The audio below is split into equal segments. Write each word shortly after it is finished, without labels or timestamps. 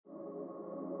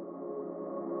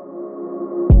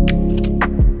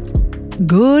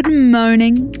Good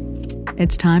morning.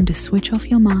 It's time to switch off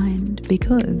your mind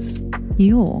because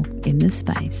you're in this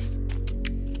space.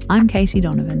 I'm Casey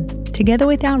Donovan, together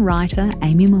with our writer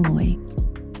Amy Malloy.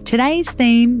 Today's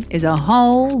theme is a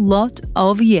whole lot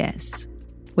of yes,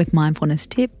 with mindfulness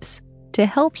tips to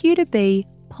help you to be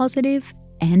positive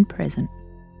and present.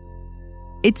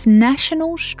 It's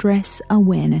National Stress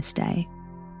Awareness Day.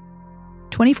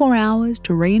 24 hours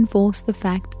to reinforce the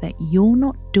fact that you're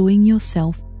not doing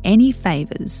yourself any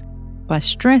favours by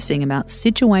stressing about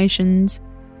situations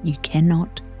you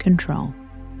cannot control.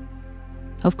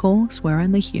 Of course, we're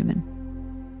only human.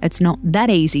 It's not that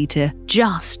easy to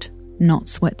just not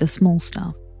sweat the small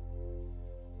stuff.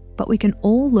 But we can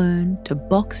all learn to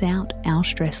box out our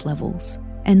stress levels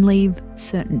and leave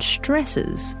certain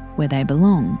stresses where they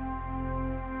belong.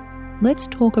 Let's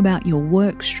talk about your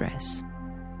work stress.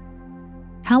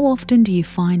 How often do you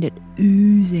find it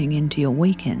oozing into your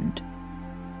weekend?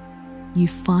 You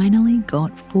finally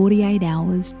got 48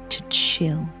 hours to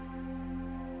chill.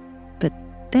 But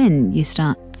then you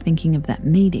start thinking of that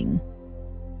meeting,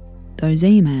 those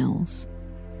emails,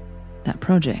 that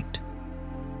project,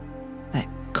 that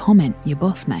comment your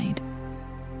boss made.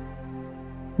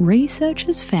 Research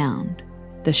has found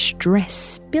the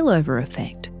stress spillover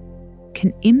effect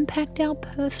can impact our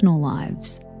personal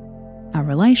lives, our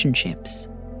relationships,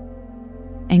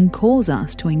 and cause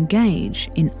us to engage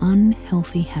in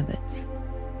unhealthy habits.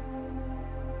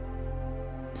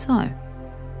 So,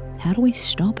 how do we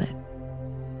stop it?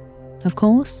 Of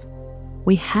course,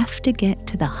 we have to get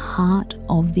to the heart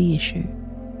of the issue.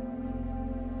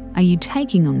 Are you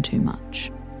taking on too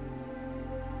much?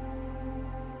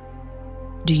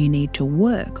 Do you need to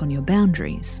work on your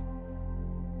boundaries?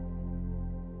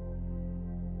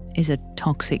 Is a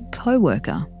toxic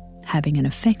coworker having an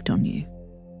effect on you?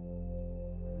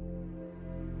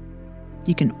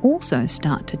 You can also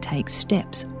start to take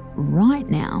steps right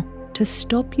now to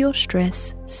stop your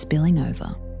stress spilling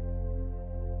over.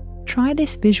 Try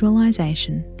this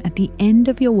visualization at the end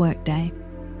of your workday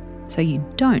so you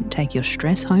don't take your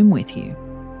stress home with you.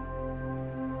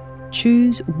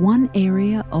 Choose one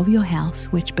area of your house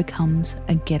which becomes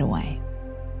a getaway.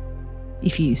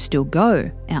 If you still go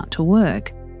out to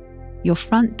work, your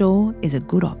front door is a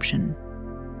good option.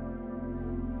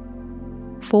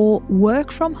 For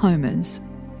work from homers,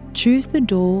 choose the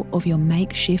door of your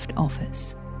makeshift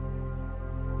office,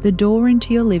 the door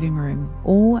into your living room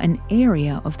or an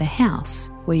area of the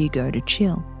house where you go to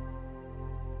chill.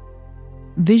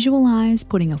 Visualize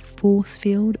putting a force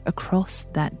field across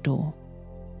that door,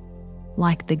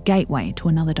 like the gateway to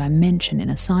another dimension in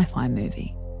a sci-fi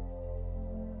movie.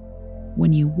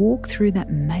 When you walk through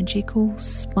that magical,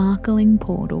 sparkling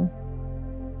portal,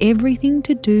 everything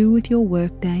to do with your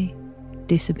workday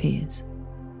disappears.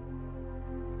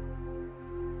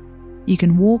 You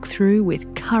can walk through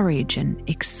with courage and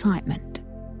excitement,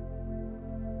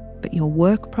 but your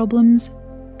work problems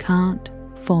can't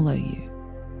follow you.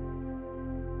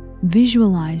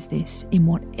 Visualize this in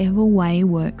whatever way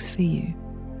works for you.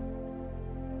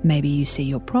 Maybe you see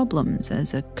your problems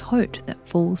as a coat that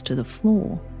falls to the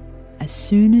floor as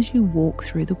soon as you walk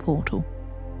through the portal.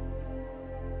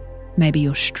 Maybe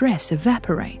your stress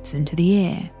evaporates into the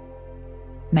air.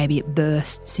 Maybe it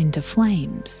bursts into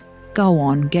flames. Go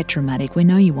on, get dramatic, we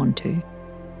know you want to.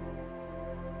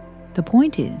 The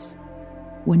point is,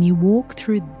 when you walk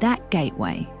through that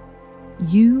gateway,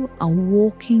 you are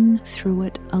walking through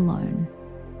it alone.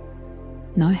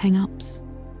 No hang-ups,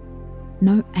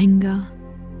 no anger,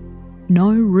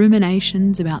 no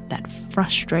ruminations about that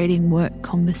frustrating work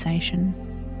conversation.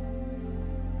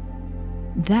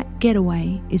 That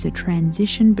getaway is a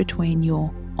transition between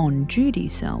your on-duty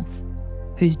self,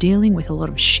 who's dealing with a lot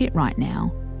of shit right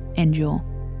now, and your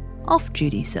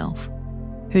off-duty self,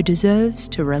 who deserves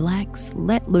to relax,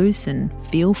 let loose and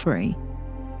feel free.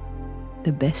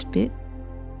 The best bit?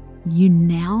 You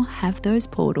now have those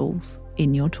portals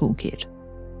in your toolkit.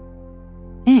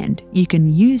 And you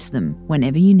can use them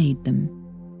whenever you need them.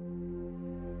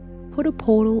 Put a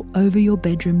portal over your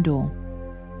bedroom door.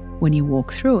 When you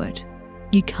walk through it,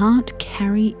 you can't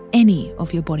carry any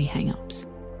of your body hang-ups.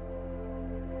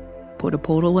 Put a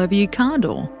portal over your car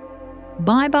door.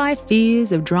 Bye-bye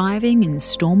fears of driving in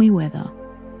stormy weather.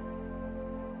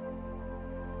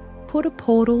 Put a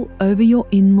portal over your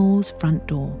in-laws' front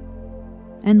door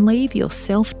and leave your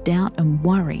self-doubt and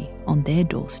worry on their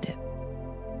doorstep.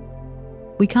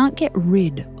 We can't get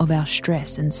rid of our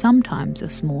stress, and sometimes a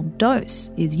small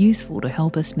dose is useful to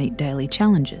help us meet daily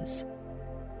challenges.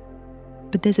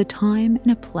 But there's a time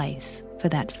and a place for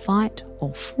that fight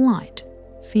or flight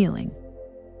feeling.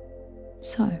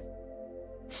 So,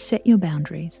 set your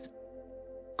boundaries.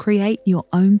 create your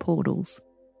own portals,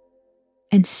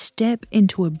 and step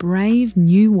into a brave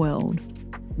new world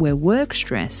where work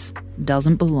stress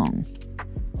doesn't belong.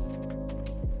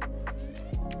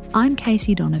 I'm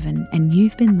Casey Donovan, and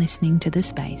you've been listening to The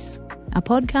Space, a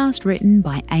podcast written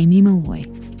by Amy Molloy.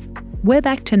 We're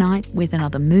back tonight with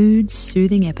another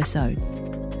mood-soothing episode.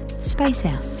 Space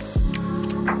out.